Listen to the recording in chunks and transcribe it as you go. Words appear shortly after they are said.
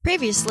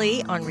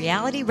Previously on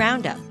Reality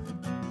Roundup.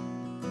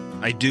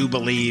 I do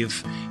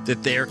believe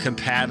that they're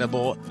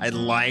compatible. I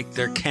like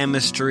their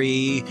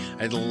chemistry.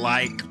 I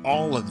like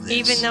all of this.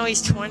 Even though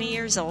he's 20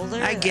 years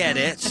older? I get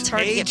it. It's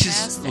hard to get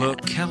past that.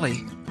 Look,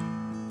 Kelly,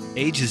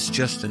 age is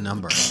just a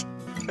number.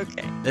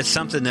 Okay. That's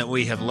something that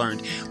we have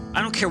learned.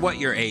 I don't care what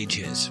your age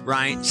is,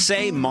 right?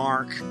 Say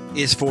Mark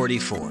is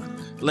 44.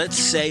 Let's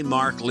say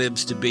Mark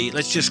lives to be,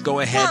 let's just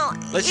go ahead.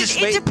 Well,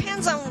 it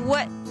depends on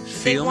what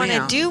they want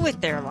to do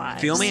with their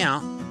lives. Feel me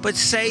out. But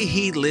say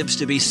he lives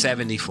to be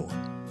 74.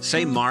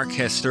 Say Mark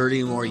has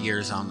 30 more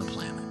years on the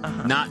planet.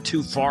 Uh-huh. Not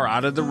too far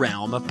out of the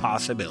realm of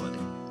possibility,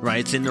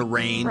 right? It's in the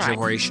range of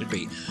where he should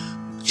be.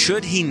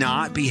 Should he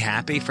not be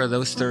happy for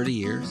those 30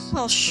 years?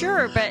 Well,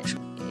 sure, but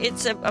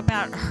it's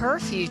about her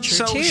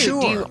future, too.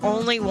 Sure. Do you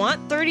only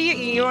want 30 years?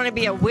 You want to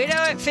be a widow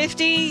at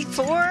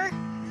 54?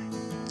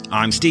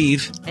 I'm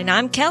Steve. And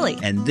I'm Kelly.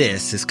 And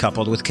this is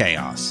Coupled with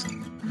Chaos.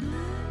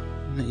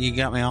 You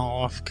got me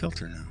all off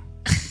kilter now.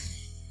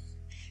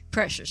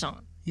 Pressure's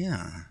on.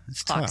 Yeah,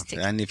 it's Clock's tough.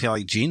 ticking. And you feel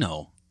like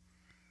Gino.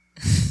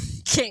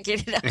 Can't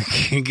get it up.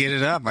 Can't get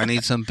it up. I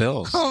need some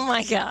pills. Oh,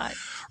 my God.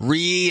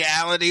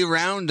 Reality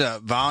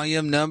Roundup,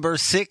 volume number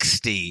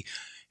 60.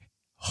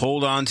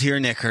 Hold on to your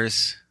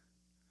knickers.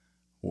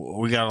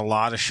 We got a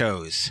lot of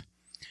shows.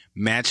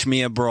 Match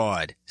Me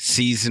Abroad,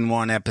 Season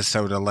 1,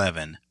 Episode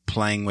 11,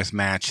 Playing with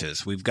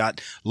Matches. We've got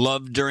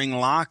Love During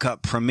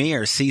Lockup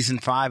premiere, Season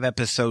 5,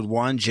 Episode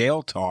 1,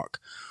 Jail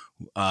Talk.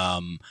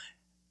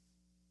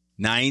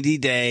 90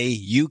 Day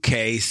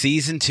UK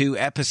Season 2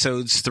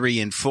 Episodes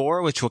 3 and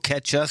 4, which will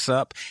catch us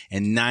up,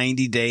 and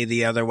 90 Day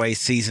the Other Way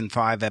Season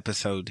 5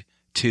 Episode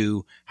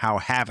 2, How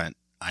Haven't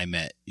I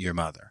Met Your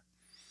Mother.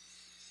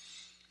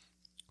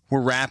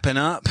 We're wrapping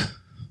up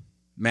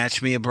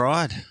Match Me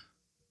Abroad.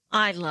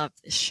 I love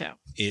this show.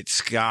 It's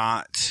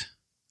got,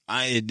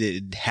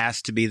 it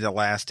has to be the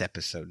last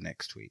episode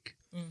next week.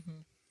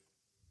 Mm-hmm.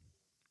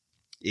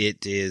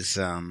 It is,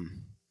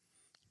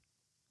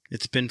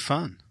 it's been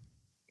fun.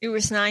 It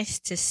was nice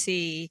to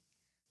see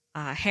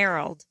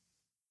Harold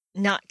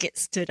not get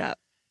stood up.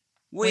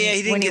 Well, yeah,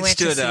 he didn't get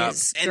stood up.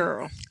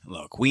 Girl.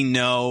 Look, we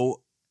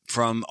know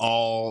from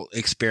all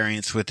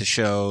experience with the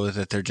show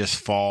that they're just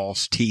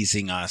false,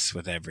 teasing us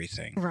with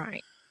everything.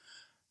 Right.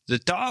 The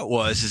thought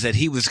is that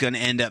he was going to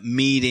end up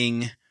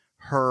meeting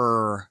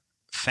her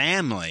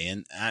family,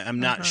 and I'm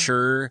not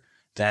sure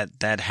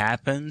that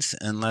happens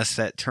unless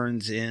that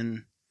turns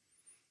in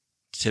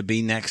to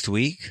be next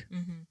week.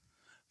 Mm-hmm.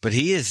 But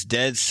he is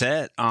dead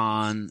set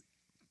on.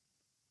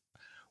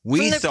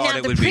 We thought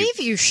it would be. The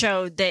preview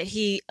showed that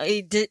he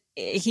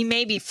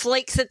maybe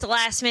flakes at the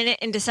last minute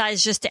and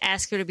decides just to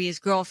ask her to be his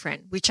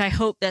girlfriend, which I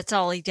hope that's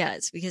all he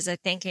does, because I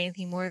think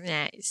anything more than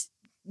that is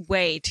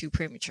way too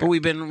premature. But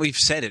we've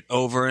said it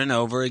over and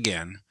over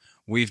again.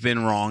 We've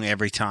been wrong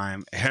every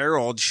time.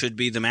 Harold should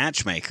be the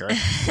matchmaker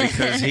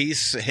because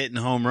he's hitting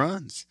home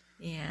runs.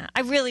 Yeah,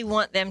 I really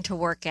want them to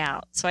work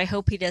out, so I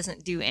hope he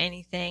doesn't do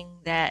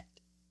anything that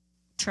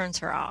turns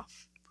her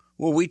off.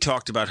 Well, we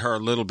talked about her a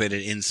little bit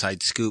at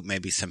Inside Scoop,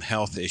 maybe some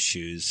health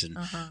issues. And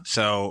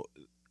so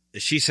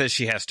she says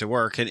she has to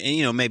work, and,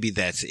 you know, maybe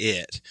that's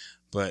it.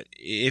 But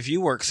if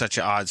you work such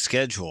an odd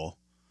schedule,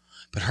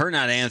 but her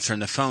not answering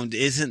the phone,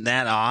 isn't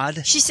that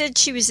odd? She said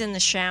she was in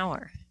the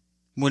shower.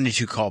 When did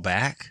you call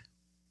back?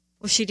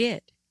 Well, she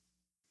did.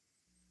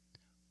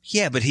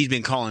 Yeah, but he's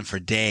been calling for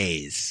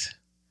days.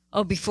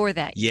 Oh, before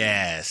that.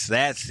 Yes,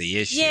 that's the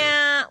issue.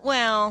 Yeah,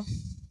 well,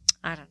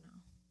 I don't know.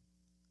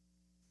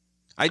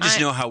 I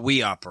just know how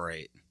we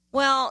operate.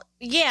 Well,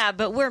 yeah,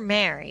 but we're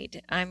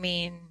married. I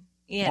mean,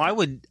 yeah. Well,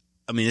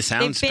 it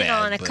sounds bad. They've been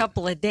on a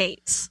couple of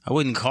dates. I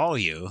wouldn't call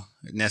you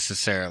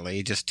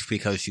necessarily just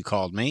because you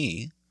called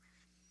me.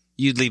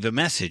 You'd leave a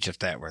message if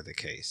that were the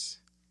case.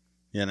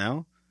 You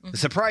know? Mm-hmm. The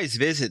surprise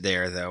visit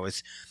there, though,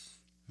 is...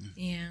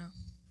 Yeah.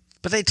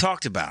 But they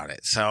talked about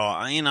it. So,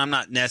 I'm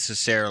not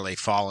necessarily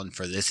falling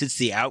for this. It's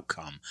the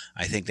outcome,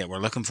 I think, that we're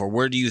looking for.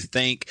 Where do you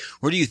think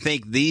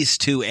these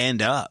two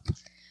end up?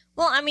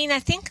 Well, I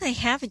think they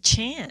have a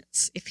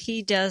chance if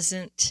he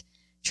doesn't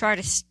try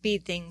to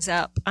speed things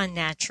up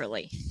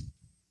unnaturally.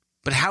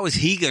 But how is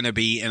he going to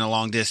be in a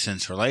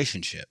long-distance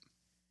relationship?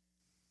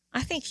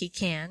 I think he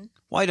can.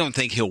 Well, I don't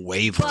think he'll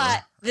waver.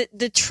 But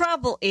the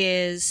trouble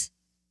is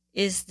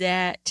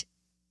that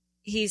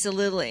he's a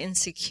little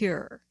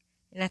insecure.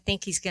 And I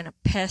think he's going to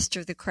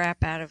pester the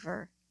crap out of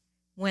her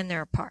when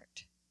they're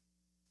apart.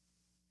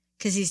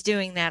 Because he's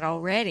doing that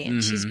already,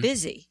 and she's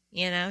busy.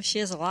 You know, she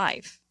has a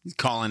life.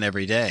 Calling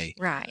every day.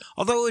 Right.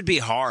 Although it would be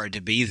hard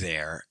to be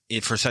there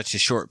for such a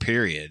short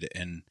period.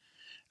 And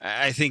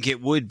I think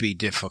it would be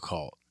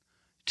difficult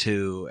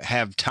to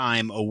have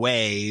time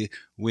away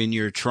when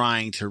you're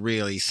trying to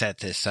really set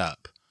this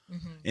up.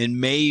 Mm-hmm. And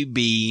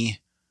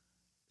maybe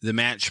the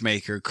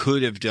matchmaker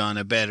could have done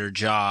a better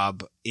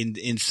job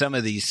in some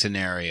of these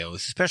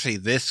scenarios, especially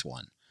this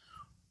one,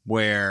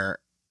 where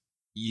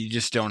you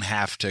just don't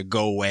have to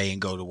go away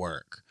and go to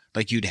work.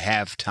 Like, you'd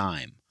have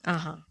time.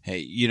 Uh-huh.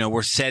 Hey,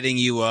 we're setting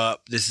you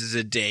up. This is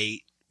a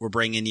date. we're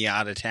bringing you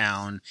out of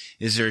town.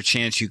 Is there a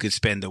chance you could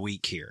spend the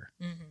week here?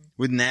 Mm-hmm.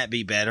 Wouldn't that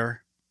be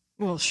better?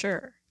 Well,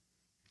 sure.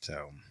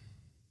 So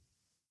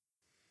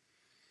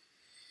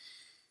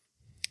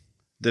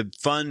the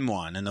fun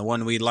one and the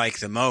one we like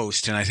the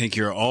most, and I think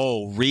you're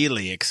all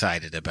really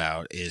excited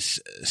about, is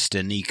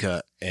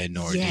Stanika and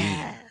Nordine.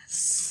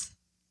 Yes.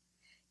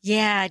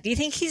 Yeah. Do you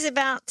think he's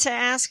about to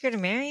ask her to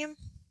marry him?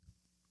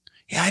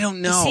 Yeah, I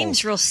don't know. He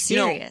seems real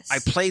serious. I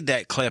played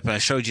that clip, and I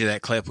showed you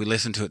that clip. We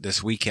listened to it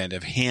this weekend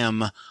of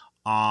him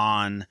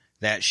on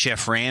that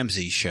Chef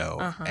Ramsay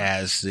show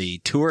as the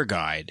tour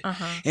guide.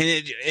 And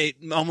it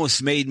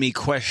almost made me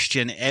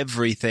question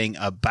everything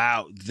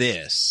about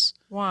this.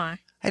 Why?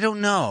 I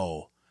don't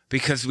know.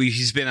 Because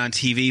he's been on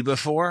TV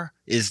before?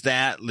 Is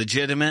that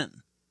legitimate?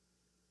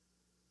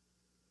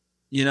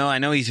 I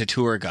know he's a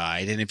tour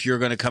guide, and if you're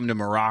going to come to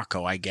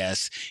Morocco, I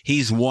guess,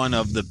 he's one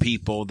of the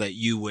people that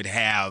you would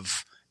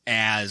have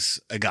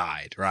as a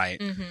guide, right?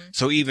 Mm-hmm.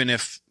 So even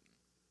if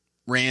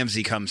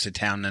Ramsey comes to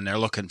town and they're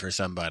looking for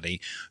somebody,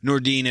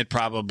 Nordine would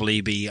probably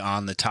be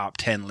on the top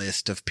 10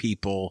 list of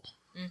people.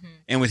 Mm-hmm.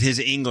 And with his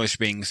English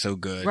being so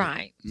good,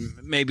 right?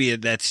 Maybe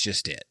that's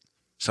just it.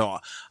 So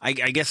I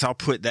guess I'll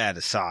put that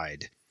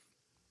aside.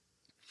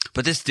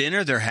 But this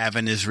dinner they're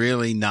having is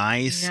really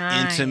nice,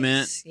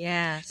 intimate.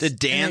 Yes. The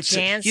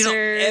dancers,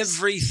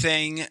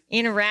 everything.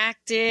 Interactive.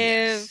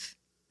 Yes.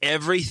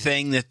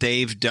 Everything that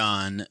they've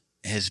done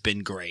has been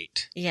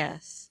great.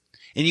 Yes.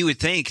 And you would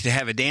think to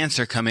have a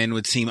dancer come in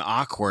would seem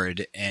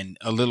awkward and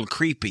a little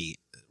creepy.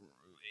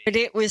 But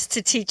it was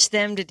to teach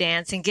them to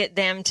dance and get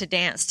them to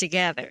dance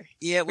together.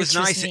 Yeah, it was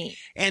nice.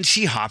 And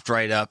she hopped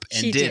right up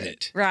and did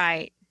it.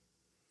 Right.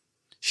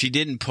 She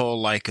didn't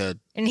pull like a...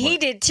 And he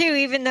did too,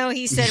 even though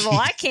he said, well,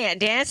 I can't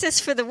dance.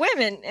 It's for the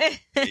women.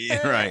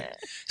 Yeah, right.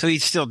 So he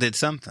still did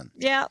something.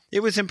 Yeah.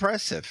 It was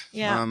impressive.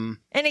 Yeah.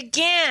 And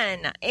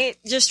again, it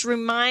just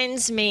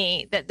reminds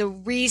me that the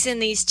reason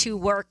these two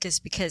work is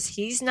because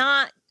he's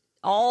not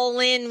all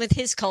in with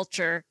his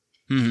culture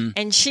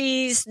and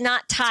she's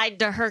not tied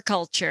to her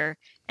culture,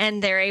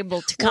 and they're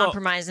able to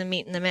compromise and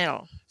meet in the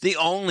middle. The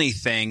only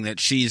thing that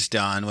she's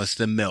done was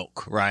the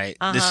milk, right?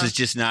 This is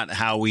just not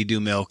how we do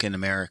milk in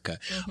America.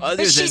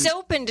 But she's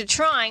open to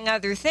trying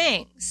other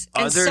things,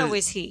 and so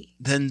is he.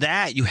 Than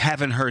that, you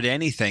haven't heard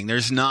anything.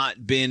 There's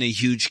not been a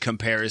huge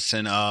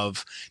comparison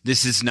of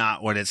this is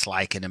not what it's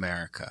like in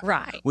America.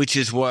 Right. Which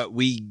is what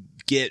we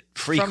get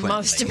frequently. From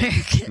most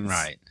Americans.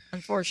 Right.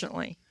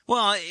 Unfortunately.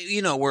 Well,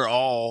 we're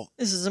all...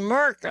 This is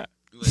America.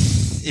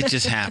 It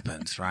just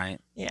happens, right?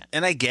 Yeah.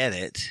 And I get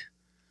it,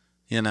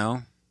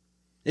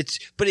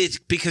 It's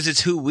because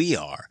it's who we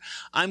are.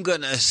 I'm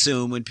going to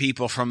assume when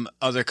people from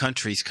other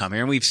countries come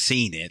here, and we've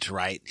seen it,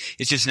 right?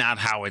 It's just not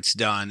how it's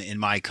done in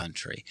my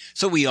country.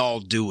 So we all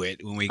do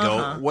it when we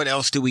go, what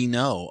else do we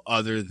know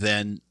other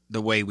than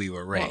the way we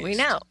were raised? What we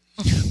know.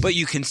 But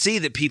you can see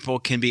that people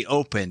can be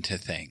open to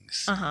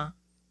things.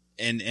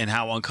 And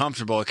how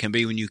uncomfortable it can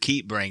be when you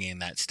keep bringing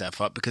that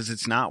stuff up because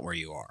it's not where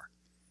you are.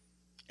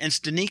 And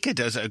Stanika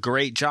does a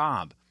great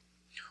job.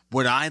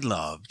 What I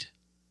loved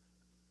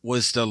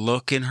was the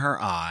look in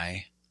her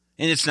eye,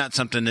 and it's not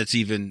something that's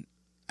even,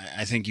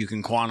 I think you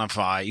can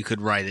quantify, you could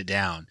write it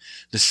down.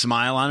 The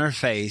smile on her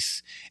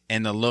face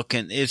and the look,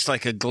 it's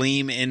like a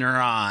gleam in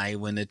her eye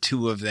when the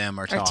two of them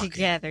are talking.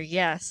 Together,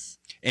 yes.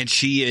 And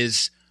she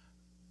is,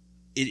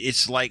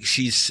 it's like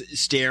she's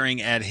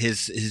staring at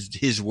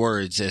his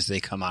words as they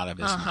come out of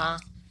his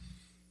mouth.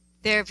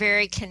 They're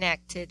very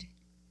connected.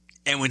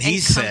 And when he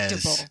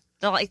says...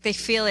 They're like they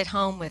feel at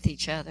home with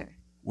each other.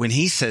 When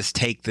he says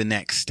take the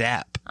next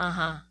step.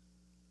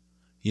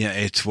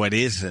 It's what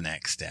is the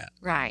next step.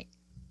 Right.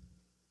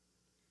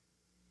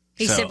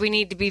 He said we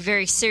need to be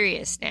very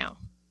serious now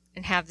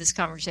and have this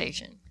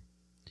conversation.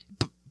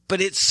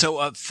 But it's so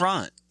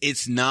upfront.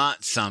 It's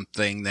not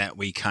something that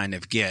we kind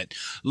of get.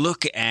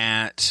 Look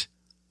at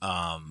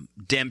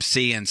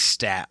Dempsey and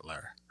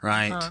Statler,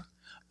 right?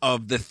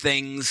 Of the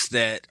things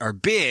that are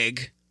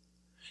big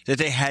that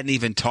they hadn't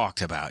even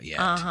talked about yet.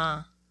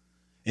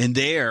 And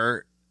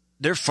they're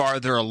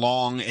farther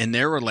along in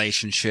their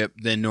relationship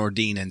than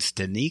Nordine and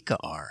Stanika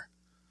are.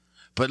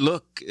 But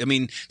look, I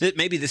mean,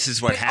 maybe this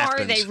is what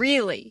happens. Are they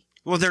really?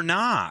 Well, they're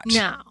not.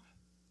 No.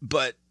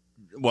 But,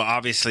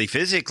 obviously,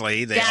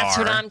 physically, they are. That's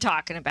what I'm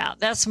talking about.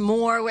 That's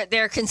more what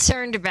they're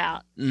concerned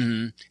about.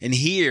 And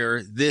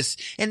here,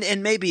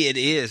 and maybe it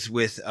is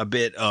with a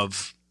bit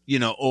of... I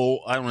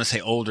don't want to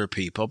say older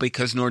people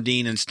because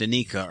Nordine and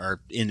Stanika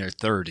are in their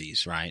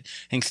 30s, right?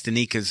 I think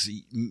Stanika's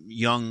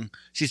young.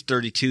 She's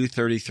 32,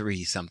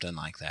 33, something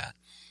like that.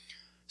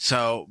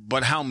 So,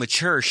 but how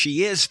mature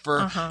she is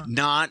for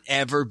not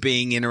ever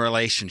being in a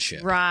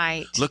relationship.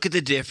 Right. Look at the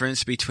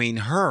difference between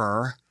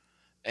her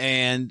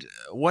and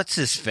what's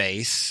his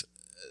face,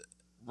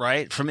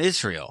 right? From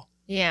Israel.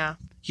 Yeah.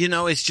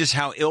 It's just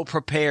how ill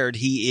prepared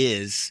he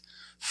is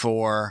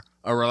for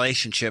a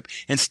relationship,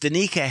 and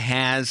Stanika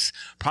has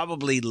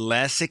probably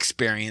less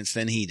experience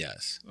than he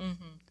does.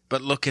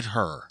 But look at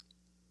her,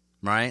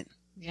 right?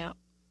 Yeah.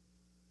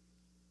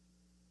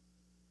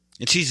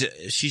 And she's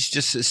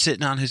just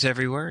sitting on his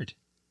every word.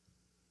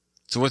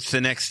 So what's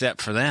the next step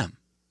for them?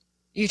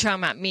 You're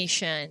talking about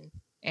Misha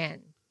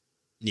and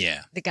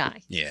the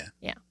guy. Yeah.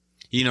 Yeah.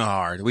 You know how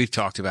hard. We've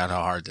talked about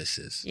how hard this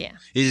is. Yeah.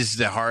 It is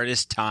the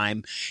hardest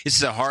time. It's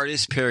the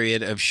hardest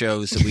period of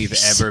shows that we've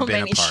ever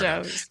been a part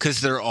of.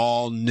 Because they're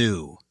all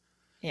new.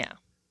 Yeah.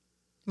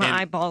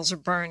 My eyeballs are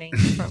burning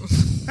from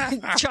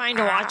trying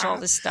to watch all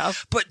this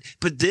stuff. But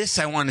this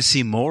I want to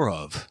see more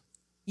of.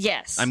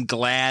 Yes. I'm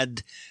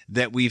glad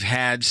that we've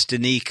had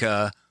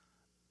Stanika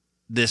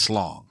this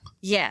long.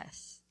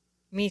 Yes.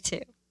 Me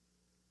too.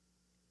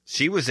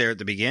 She was there at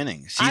the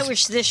beginning. I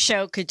wish this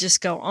show could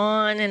just go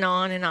on and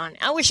on and on.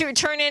 I wish it would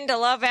turn into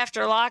Love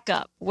After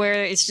Lockup,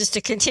 where it's just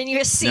a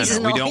continuous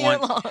season all year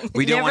long.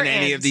 We don't want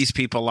any of these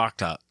people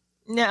locked up.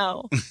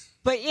 No.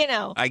 But,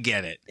 I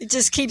get it. It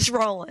just keeps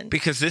rolling.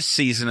 Because this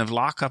season of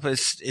Lockup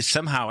is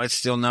somehow it's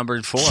still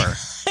numbered 4.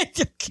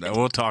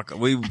 We'll talk.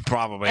 We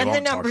probably and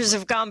won't the numbers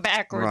have gone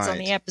backwards on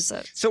the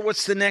episodes. So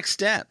what's the next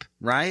step,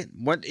 right?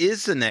 What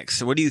is the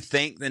next? What do you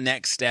think the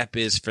next step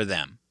is for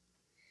them?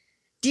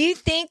 Do you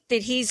think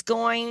that he's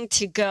going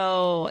to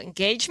go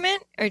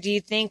engagement, or do you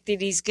think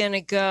that he's going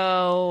to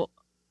go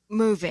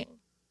moving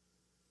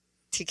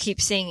to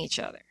keep seeing each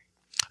other?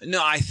 No,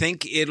 I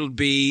think it'll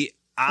be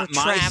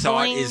my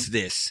thought is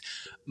this.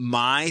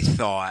 My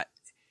thought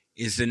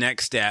is the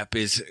next step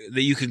is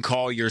that you can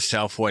call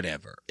yourself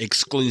whatever,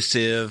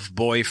 exclusive,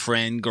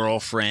 boyfriend,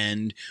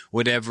 girlfriend,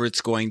 whatever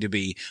it's going to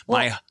be.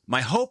 Well,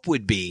 my hope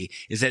would be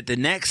is that the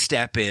next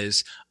step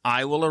is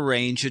I will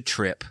arrange a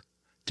trip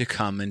to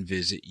come and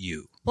visit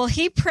you. Well,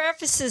 he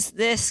prefaces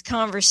this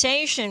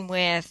conversation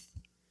with,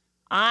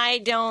 I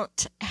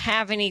don't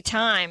have any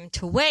time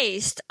to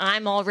waste.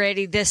 I'm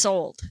already this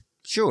old.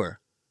 Sure.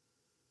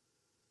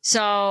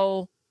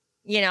 So,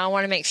 I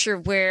want to make sure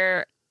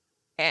we're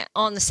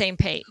on the same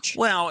page.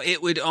 Well,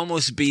 it would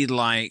almost be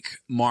like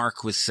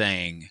Mark was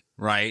saying,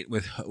 right,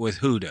 with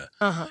Huda.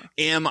 Uh-huh.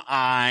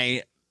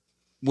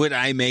 Would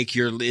I make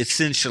your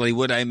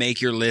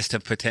list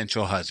of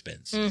potential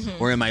husbands?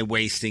 Mm-hmm. Or am I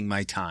wasting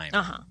my time?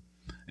 Uh-huh.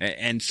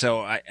 And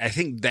so I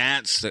think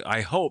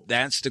I hope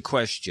that's the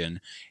question.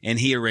 And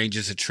he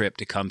arranges a trip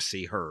to come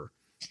see her.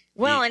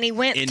 Well, and he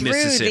went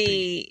through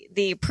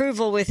the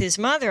approval with his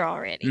mother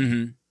already,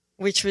 mm-hmm.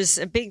 which was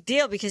a big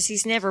deal because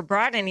he's never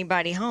brought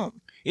anybody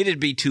home.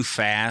 It'd be too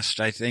fast,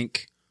 I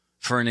think,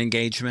 for an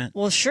engagement.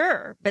 Well,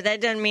 sure. But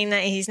that doesn't mean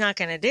that he's not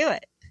going to do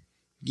it.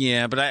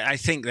 Yeah, but I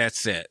think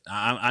that's it.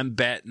 I'm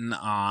betting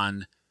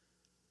on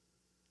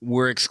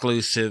we're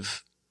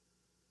exclusive.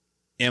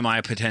 Am I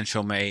a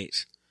potential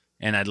mate?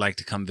 And I'd like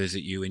to come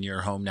visit you in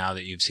your home now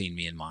that you've seen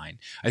me in mine.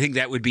 I think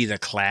that would be the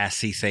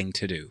classy thing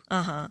to do.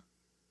 Uh-huh.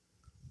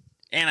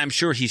 And I'm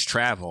sure he's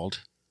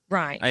traveled.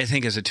 Right. I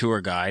think as a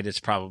tour guide, it's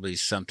probably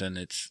something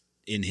that's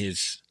in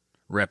his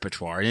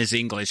repertoire. And his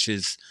English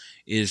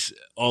is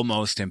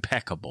almost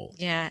impeccable.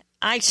 Yeah.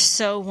 I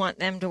so want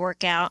them to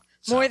work out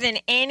more than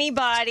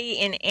anybody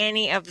in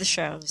any of the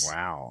shows.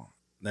 Wow.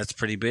 That's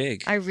pretty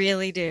big. I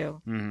really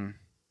do. Mm-hmm.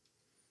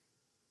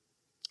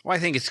 Well, I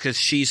think it's because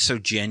she's so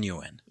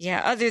genuine.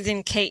 Yeah, other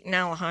than Kate and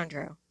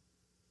Alejandro.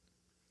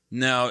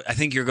 No, I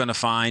think you're going to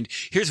find,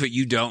 here's what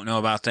you don't know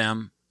about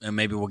them, and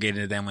maybe we'll get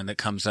into them when that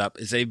comes up,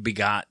 is they've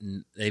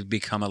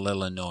become a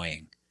little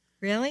annoying.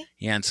 Really?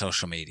 Yeah, on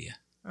social media.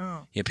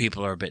 Oh. Yeah,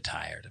 people are a bit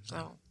tired of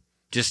them. Oh.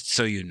 Just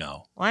so you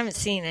know. Well, I haven't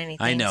seen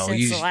anything I know.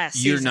 since the last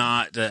season. You're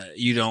not,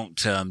 you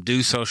don't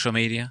do social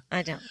media?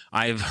 I don't.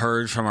 I've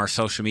heard from our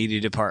social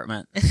media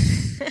department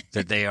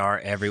that they are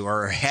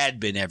everywhere, or had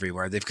been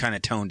everywhere. They've kind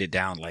of toned it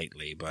down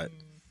lately, but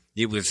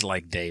it was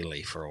like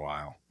daily for a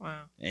while.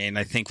 Wow. And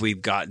I think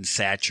we've gotten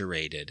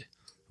saturated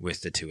with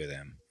the two of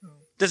them.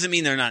 Doesn't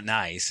mean they're not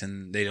nice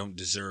and they don't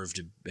deserve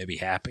to be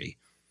happy,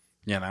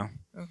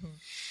 Mm-hmm.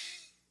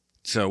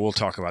 So we'll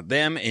talk about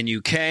them in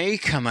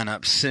UK coming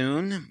up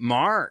soon.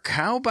 Mark,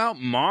 how about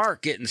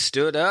Mark getting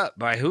stood up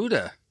by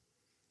Huda?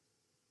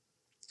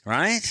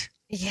 Right?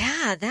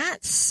 Yeah,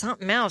 that's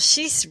something else.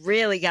 She's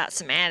really got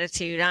some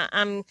attitude.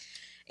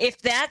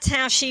 If that's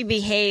how she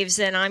behaves,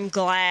 then I'm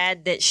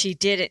glad that she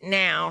did it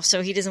now,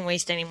 so he doesn't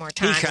waste any more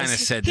time. He kind of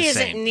said the same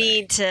thing. He doesn't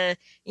need to,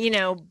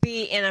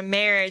 be in a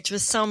marriage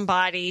with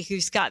somebody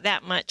who's got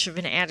that much of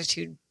an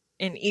attitude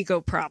and ego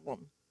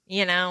problem.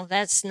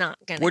 That's not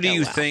going to go What do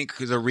you well. think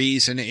the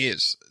reason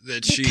is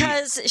that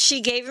Because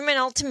she gave him an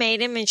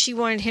ultimatum and she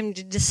wanted him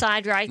to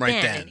decide right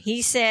then. And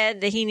he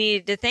said that he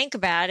needed to think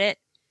about it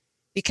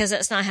because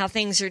that's not how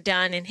things are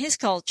done in his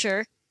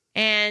culture.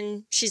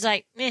 And she's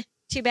like,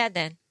 too bad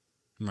then.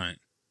 Right.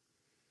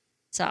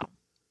 So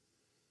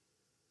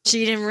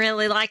she didn't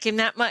really like him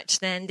that much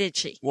then, did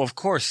she? Well, of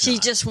course not. She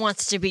not. just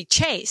wants to be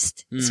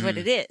chased. That's what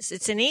it is.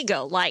 It's an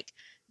ego, like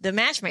the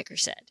matchmaker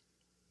said.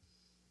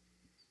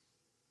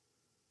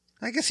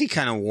 I guess he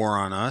kind of wore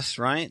on us,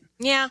 right?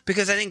 Yeah.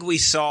 Because I think we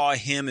saw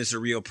him as a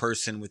real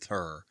person with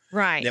her.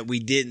 Right. That we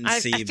didn't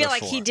see before. I feel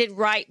like he did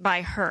right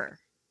by her.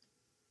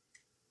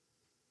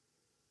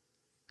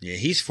 Yeah,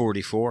 he's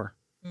 44.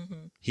 Mm-hmm.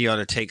 He ought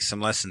to take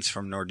some lessons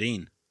from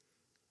Nordine.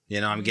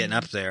 I'm getting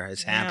up there.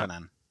 It's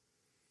happening.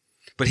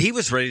 But he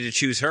was ready to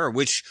choose her,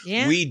 which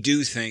we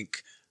do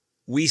think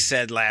we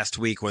said last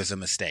week was a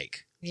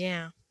mistake.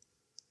 Yeah.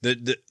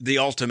 The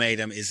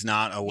ultimatum is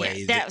not a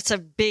way. Yeah, that's a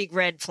big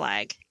red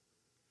flag.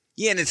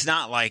 Yeah, and it's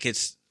not like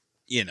it's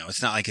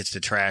not like it's the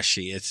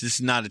trashy. This is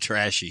not a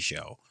trashy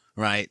show,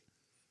 right?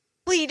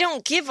 Well, you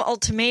don't give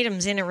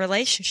ultimatums in a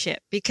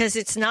relationship because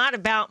it's not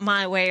about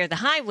my way or the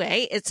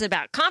highway. It's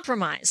about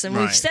compromise. And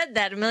we've said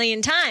that a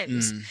million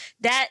times.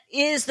 That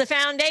is the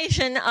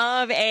foundation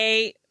of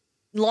a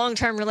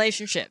long-term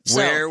relationship. So,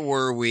 where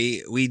were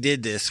we? We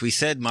did this. We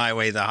said my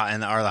way, the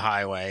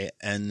highway,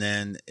 and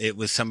then it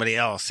was somebody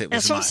else.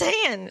 That's what I'm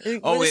saying.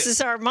 This is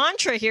our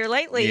mantra here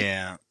lately.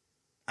 Yeah,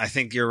 I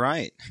think you're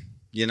right.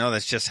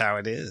 That's just how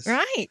it is.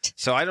 Right.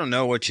 So I don't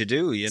know what you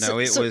do. So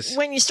was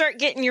when you start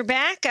getting your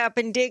back up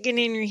and digging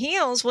in your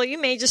heels, well, you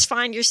may just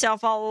find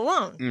yourself all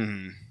alone.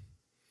 Mm-hmm.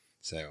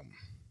 So,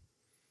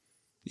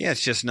 yeah,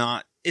 it's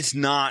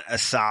not a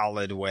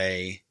solid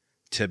way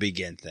to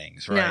begin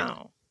things, right?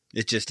 No.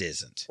 It just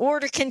isn't.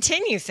 Or to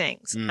continue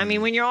things. I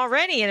mean, when you're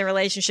already in a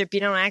relationship, you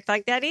don't act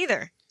like that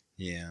either.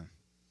 Yeah.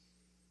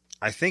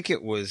 I think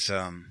it was,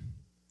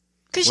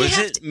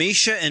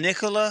 Misha and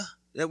Nicola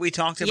that we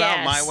talked about?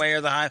 Yes. My way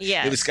or the highway?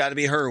 Yes. It was got to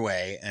be her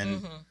way,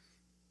 and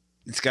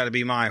it's got to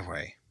be my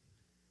way.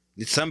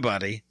 It's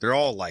somebody. They're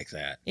all like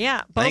that.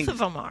 Yeah, both of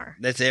them are.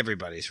 That's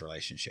everybody's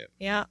relationship.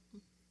 Yeah.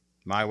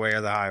 My way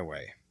or the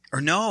highway.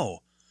 Or no,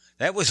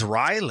 that was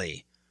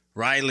Riley.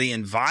 Riley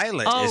and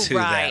Violet is who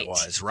that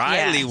was.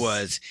 Riley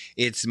was,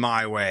 it's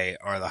my way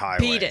or the highway.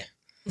 Beat it.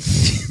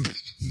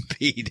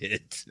 Beat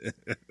it.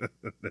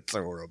 That's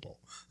horrible.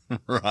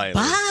 Riley.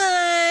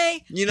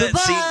 Bye.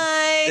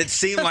 It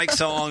seemed like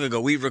so long ago.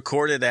 We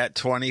recorded that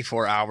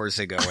 24 hours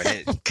ago,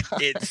 and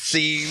it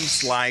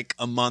seems like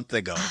a month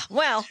ago.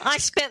 Well, I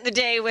spent the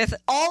day with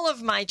all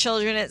of my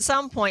children at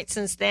some point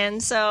since then,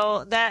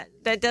 so that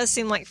does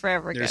seem like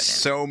forever ago. There's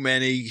so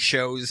many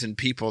shows and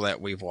people that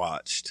we've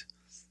watched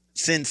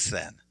since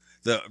then.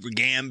 The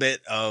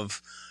gambit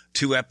of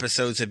 2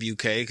 episodes of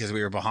UK because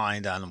we were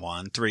behind on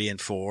 1, 3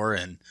 and 4,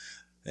 and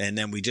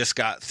then we just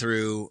got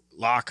through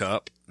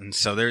Lockup, and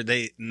so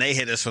they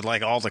hit us with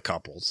like all the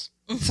couples.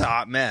 It's a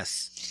hot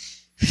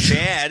mess.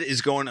 Chad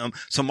is going home.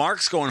 So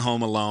Mark's going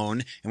home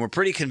alone, and we're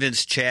pretty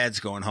convinced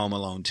Chad's going home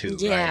alone too.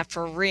 Yeah, right?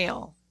 for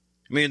real.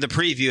 I mean, the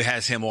preview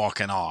has him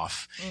walking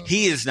off.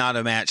 He is not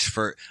a match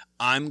for,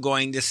 I'm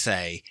going to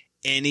say,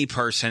 any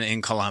person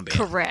in Colombia.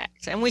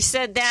 Correct. And we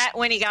said that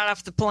when he got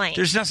off the plane.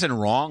 There's nothing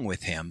wrong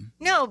with him.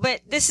 No,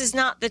 but this is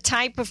not the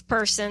type of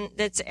person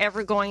that's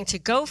ever going to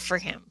go for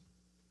him.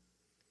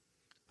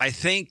 I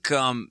think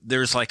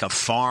there's like a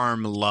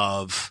farm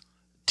love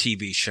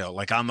TV show.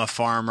 Like, I'm a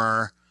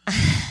farmer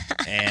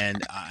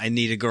and I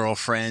need a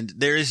girlfriend.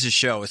 There is a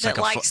show. It's that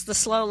like likes the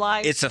slow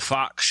life. It's a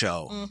Fox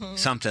show,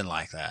 something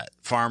like that.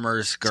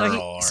 Farmer's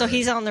Girl. So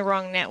he's on the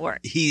wrong network.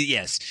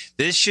 Yes,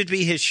 this should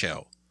be his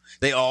show.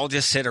 They all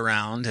just sit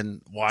around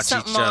and watch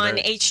something each other on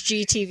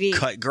HGTV.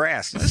 cut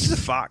grass. This is a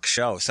Fox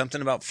show.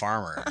 Something about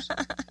farmers.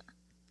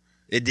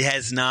 It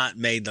has not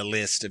made the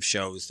list of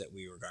shows that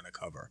we were going to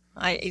cover.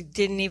 I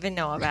didn't even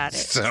know about it.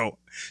 So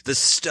the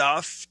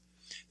stuff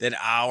that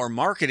our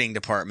marketing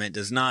department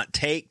does not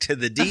take to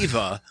the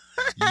diva,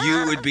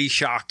 you would be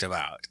shocked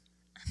about.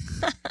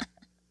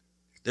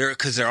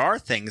 Because there are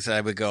things that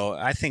I would go,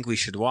 I think we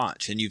should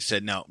watch. And you've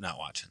said, no, not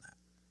watching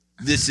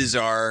that. This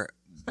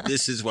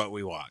is what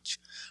we watch.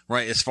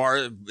 Right? As far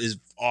as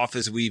off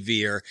as we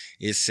veer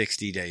is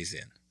 60 Days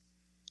In.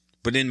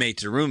 But Inmate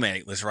to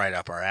Roommate was right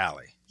up our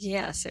alley.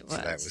 Yes, it was.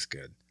 So that was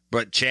good.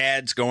 But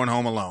Chad's going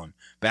home alone,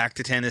 back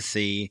to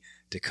Tennessee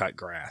to cut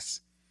grass.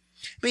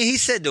 I mean, he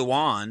said to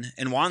Juan,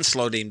 and Juan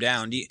slowed him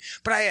down.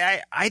 But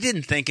I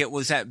didn't think it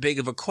was that big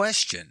of a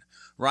question,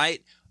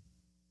 right?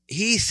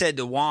 He said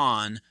to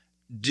Juan,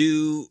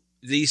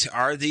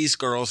 are these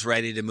girls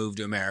ready to move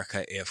to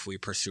America if we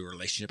pursue a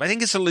relationship? I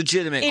think it's a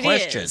legitimate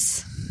question. It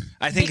is.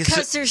 I think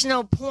because there's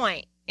no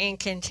point in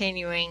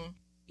continuing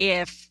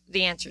if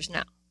the answer's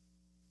no.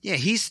 Yeah,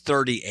 he's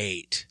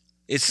 38.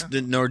 It's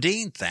the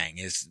Nordine thing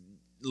is,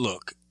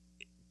 look,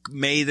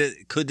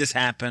 could this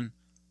happen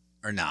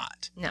or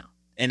not? No.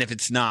 And if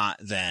it's not,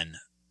 then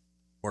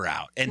we're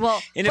out. And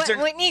what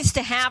needs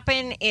to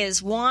happen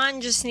is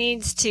Juan just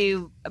needs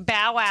to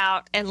bow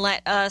out and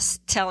let us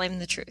tell him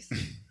the truth.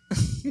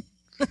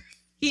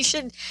 He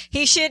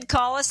should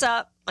call us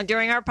up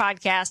during our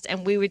podcast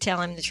and we would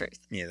tell him the truth.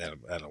 Yeah,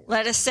 that'll work.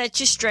 Let us set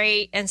you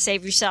straight and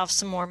save yourself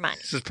some more money.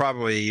 This was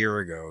probably a year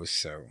ago,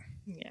 so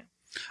yeah.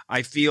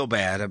 I feel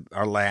bad.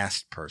 Our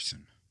last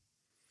person.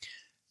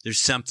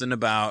 There's something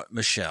about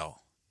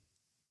Michelle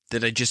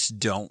that I just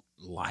don't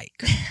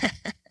like.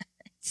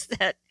 It's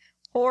that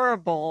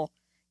horrible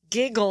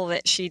giggle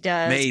that she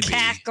does. Maybe.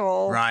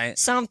 Cackle. Right.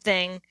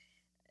 Something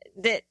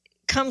that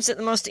comes at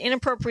the most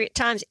inappropriate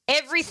times.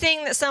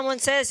 Everything that someone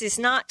says is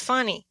not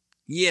funny.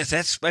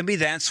 Yes, maybe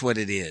that's what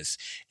it is.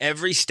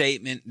 Every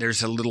statement,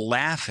 there's a little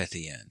laugh at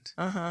the end.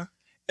 Uh-huh.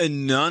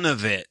 And none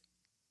of it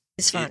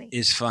is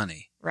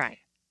funny. Right.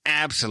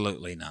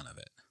 Absolutely none of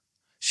it.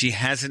 She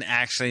hasn't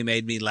actually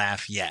made me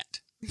laugh yet.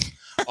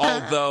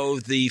 Although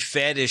the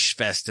fetish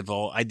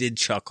festival, I did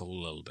chuckle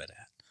a little bit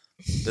at.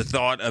 The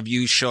thought of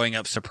you showing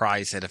up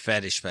surprised at a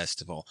fetish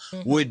festival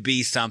would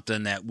be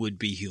something that would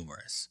be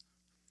humorous.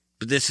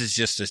 But this is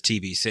just a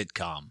TV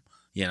sitcom,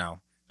 you know.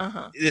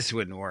 This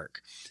wouldn't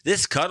work.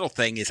 This cuddle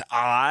thing is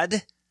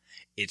odd.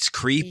 It's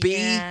creepy.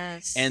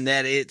 Yes. And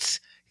that it's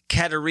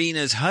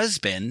Katerina's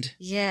husband.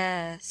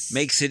 Yes.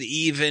 Makes it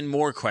even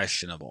more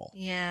questionable.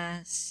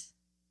 Yes.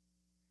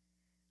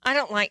 I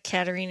don't like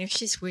Katerina.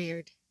 She's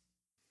weird.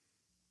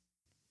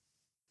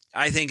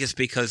 I think it's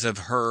because of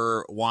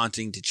her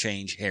wanting to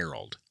change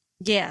Harold.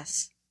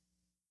 Yes.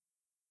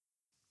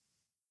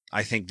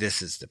 I think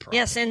this is the problem.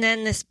 Yes, and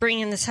then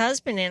bringing this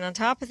husband in on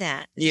top of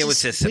that. Yeah,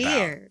 what's this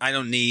weird. about? I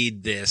don't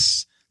need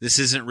this. This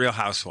isn't Real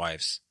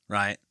Housewives,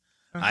 right?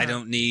 I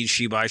don't need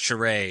She by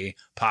Sheree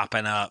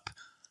popping up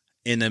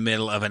in the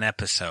middle of an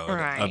episode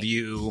of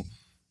you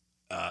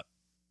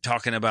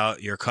talking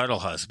about your cuddle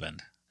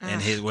husband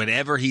and his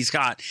whatever he's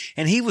got.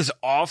 And he was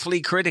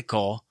awfully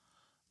critical.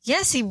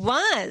 Yes, he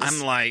was.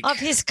 I'm like, of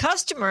his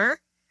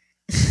customer.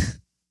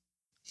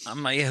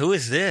 I'm like, who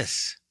is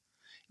this?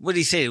 What did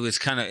he say? It was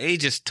kind of, he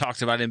just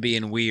talked about him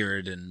being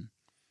weird and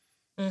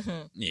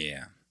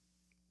yeah.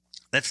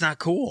 That's not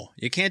cool.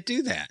 You can't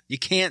do that. You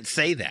can't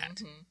say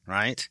that,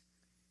 right?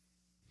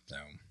 So,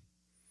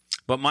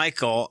 but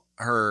Michael,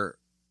 her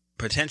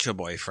potential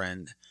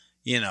boyfriend,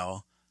 you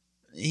know,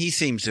 he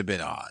seems a bit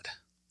odd.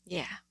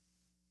 Yeah.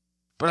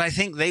 But I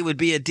think they would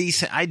be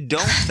I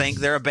don't think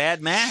they're a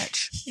bad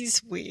match.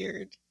 He's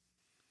weird.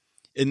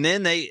 And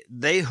then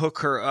they hook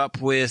her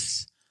up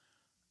with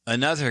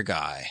another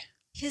guy.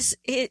 His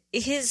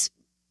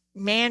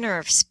manner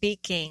of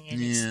speaking and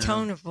his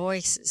tone of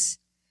voice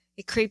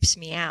it creeps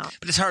me out.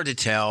 But it's hard to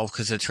tell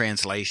because of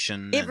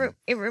translation.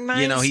 It reminds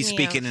me, you know, he's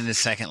speaking in his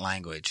second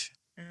language.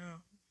 Oh,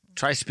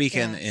 try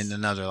speaking in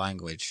another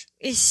language.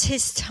 It's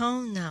his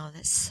tone, though,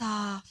 that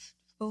soft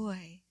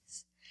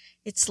voice.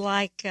 It's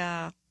like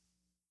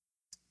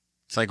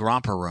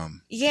Romper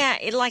Room. Yeah,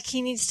 like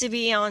he needs to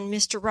be on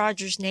Mr.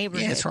 Rogers'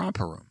 Neighborhood. Yeah, it's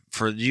Romper Room.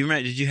 Did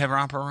you have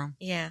Romper Room?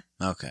 Yeah.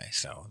 Okay,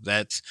 so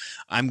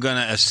I'm going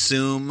to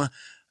assume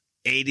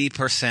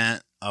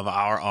 80% of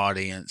our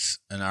audience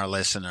and our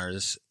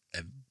listeners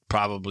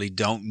probably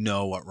don't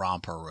know what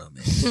Romper Room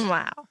is.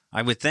 Wow.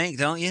 I would think,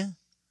 don't you?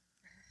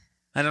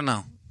 I don't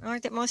know.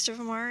 Aren't that most of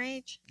them our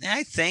age?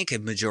 I think a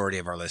majority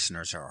of our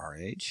listeners are our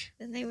age.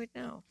 Then they would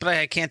know. But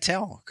I can't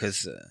tell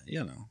because,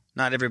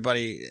 not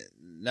everybody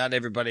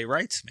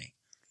writes me.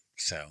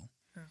 So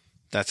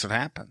that's what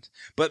happens.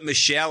 But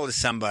Michelle is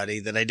somebody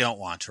that I don't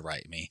want to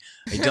write me.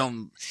 I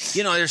don't,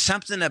 there's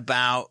something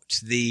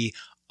about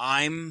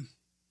I'm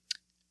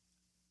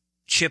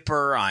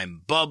chipper,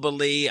 I'm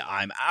bubbly,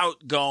 I'm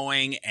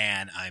outgoing,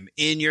 and I'm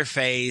in your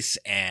face,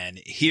 and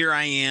here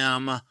I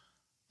am.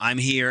 I'm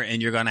here,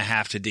 and you're going to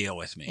have to deal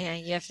with me. Yeah,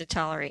 you have to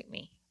tolerate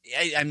me.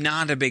 I'm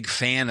not a big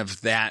fan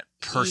of that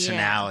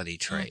personality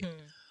trait.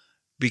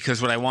 Because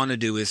what I want to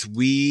do is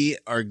we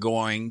are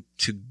going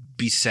to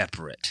be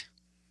separate.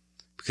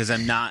 Because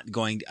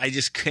I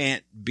just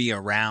can't be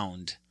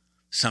around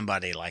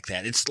somebody like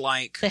that. It's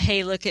like the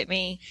hey, look at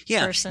me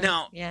person.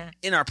 Now,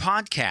 in our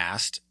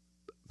podcast,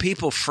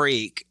 people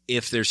freak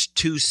if there's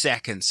 2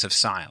 seconds of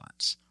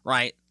silence,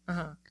 right?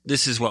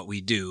 This is what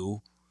we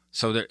do.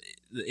 So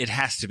it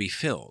has to be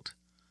filled.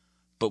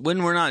 But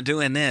when we're not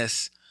doing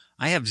this,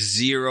 I have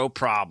zero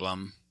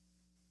problem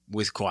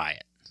with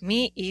quiet.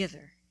 Me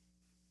either.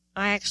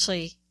 I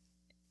actually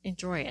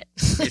enjoy it.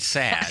 It's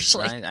sad,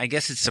 right? I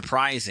guess it's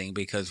surprising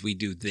because we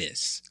do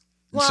this.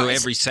 Well, so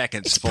every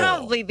second's full. It's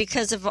probably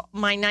because of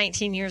my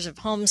 19 years of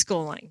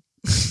homeschooling.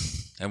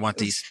 I want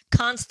these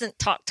constant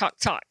talk.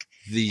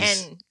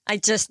 And I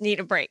just need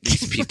a break.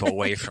 These people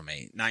away from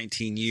me.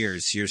 19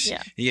 years.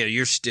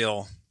 You're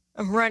still.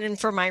 I'm running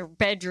for my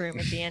bedroom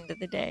at the end of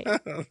the day.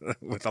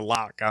 With a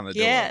lock on the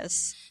door.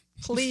 Yes.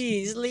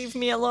 Please leave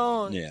me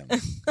alone. Yeah.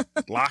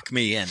 Lock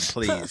me in,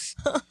 please.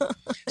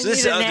 So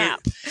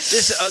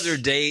this other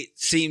date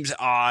seems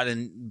odd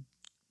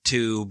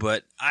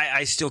but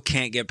I still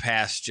can't get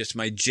past just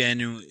my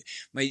general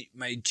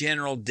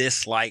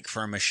dislike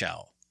for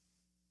Michelle.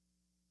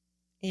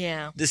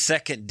 Yeah. The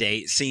second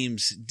date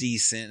seems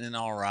decent and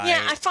all right.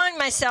 Yeah, I find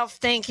myself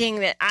thinking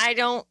that I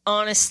don't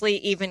honestly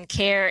even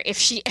care if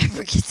she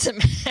ever gets a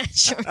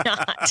match or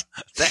not.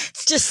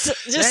 just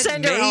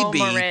send her home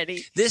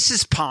already. This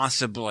is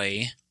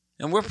possibly,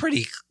 and we're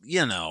pretty,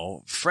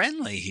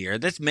 friendly here.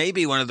 That's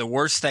maybe one of the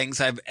worst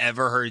things I've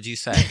ever heard you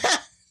say.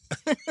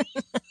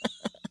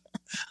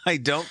 I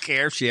don't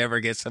care if she ever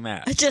gets a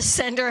match. Just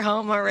send her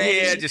home already.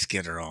 Yeah, just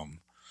get her home.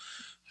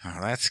 Oh,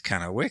 that's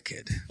kind of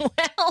wicked. Well,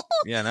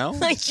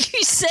 like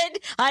you said,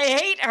 I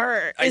hate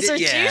her. Is what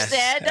you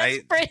said.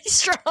 That's pretty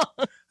strong.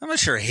 I'm not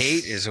sure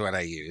hate is what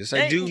I use.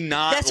 I do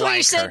not That's what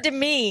you said to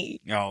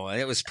me. Oh,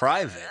 it was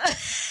private.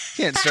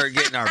 Can't start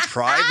getting our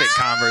private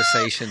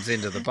conversations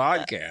into the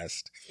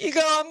podcast. You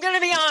go, I'm going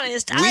to be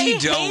honest. I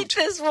hate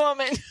this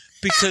woman.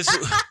 Because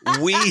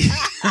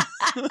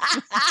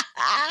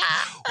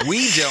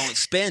we don't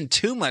spend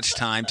too much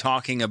time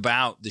talking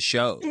about the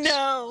shows.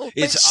 No,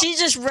 but she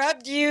just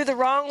rubbed you the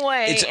wrong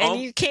way,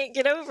 and you can't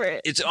get over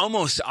it. It's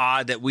almost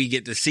odd that we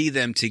get to see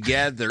them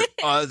together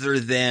other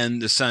than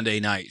the Sunday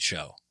night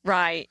show.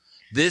 Right.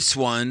 This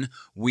one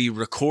we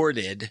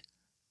recorded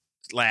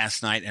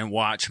last night and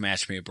watched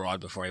Match Me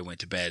Abroad before I went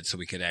to bed so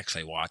we could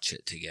actually watch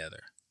it together.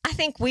 I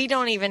think we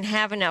don't even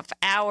have enough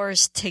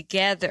hours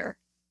together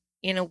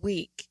in a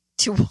week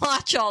to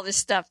watch all this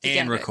stuff together.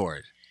 And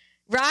record.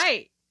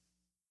 Right.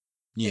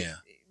 Yeah.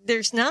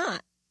 There's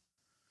not.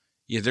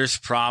 Yeah, there's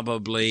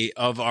probably,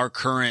 of our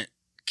current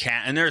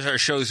and there's our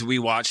shows we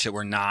watch that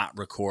we're not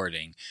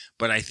recording,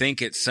 but I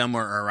think it's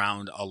somewhere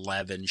around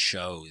 11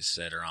 shows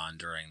that are on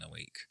during the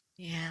week.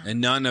 Yeah. And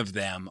none of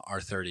them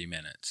are 30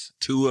 minutes.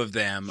 2 of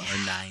them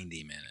are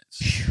 90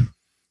 minutes.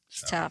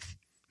 It's tough.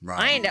 Right.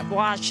 I end up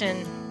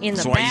watching in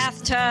the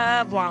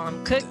bathtub while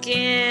I'm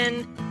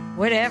cooking,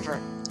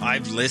 whatever.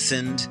 I've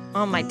listened.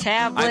 On my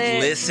tablet. I've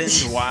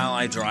listened while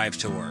I drive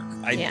to work.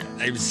 I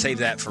would save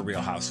that for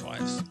Real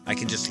Housewives. I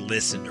can just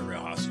listen to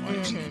Real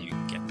Housewives and you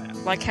can get that.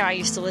 Like how I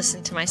used to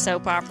listen to my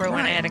soap opera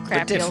when I had a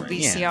crappy old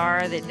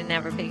VCR that didn't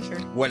have a picture.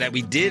 What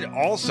we did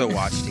also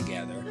watch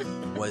together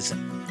was...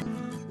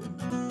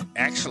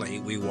 Actually,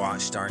 we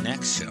watched our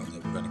next show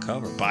that we're going to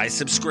cover by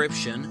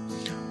subscription,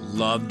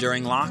 Love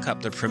During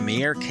Lockup. The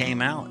premiere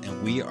came out,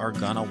 and we are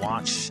going to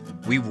watch.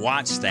 We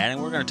watched that,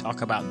 and we're going to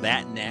talk about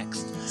that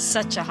next.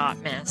 Such a hot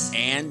mess.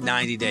 And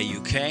 90 Day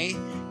UK,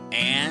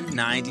 and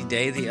 90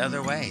 Day the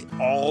other way.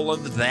 All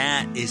of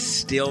that is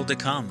still to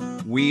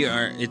come.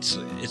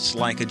 It's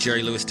like a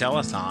Jerry Lewis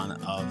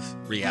telethon of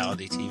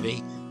reality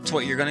TV. It's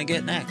what you're going to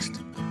get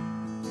next.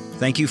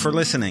 Thank you for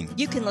listening.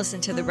 You can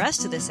listen to the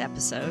rest of this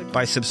episode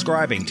by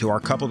subscribing to our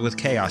Coupled with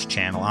Chaos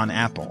channel on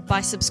Apple,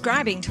 by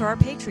subscribing to our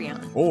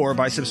Patreon, or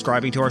by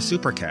subscribing to our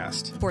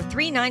Supercast for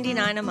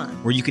 $3.99 a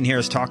month, where you can hear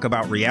us talk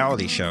about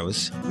reality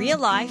shows, real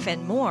life,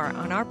 and more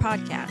on our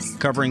podcast,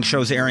 covering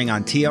shows airing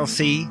on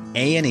TLC,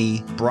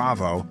 A&E,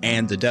 Bravo,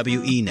 and the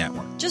WE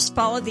Network. Just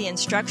follow the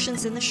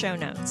instructions in the show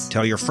notes.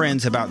 Tell your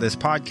friends about this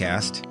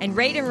podcast, and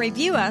rate and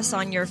review us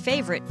on your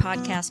favorite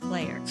podcast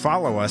player.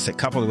 Follow us at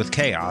Coupled with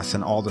Chaos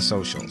on all the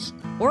socials.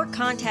 Or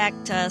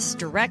contact us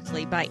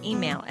directly by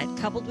email at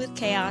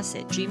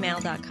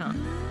coupledwithchaos@gmail.com.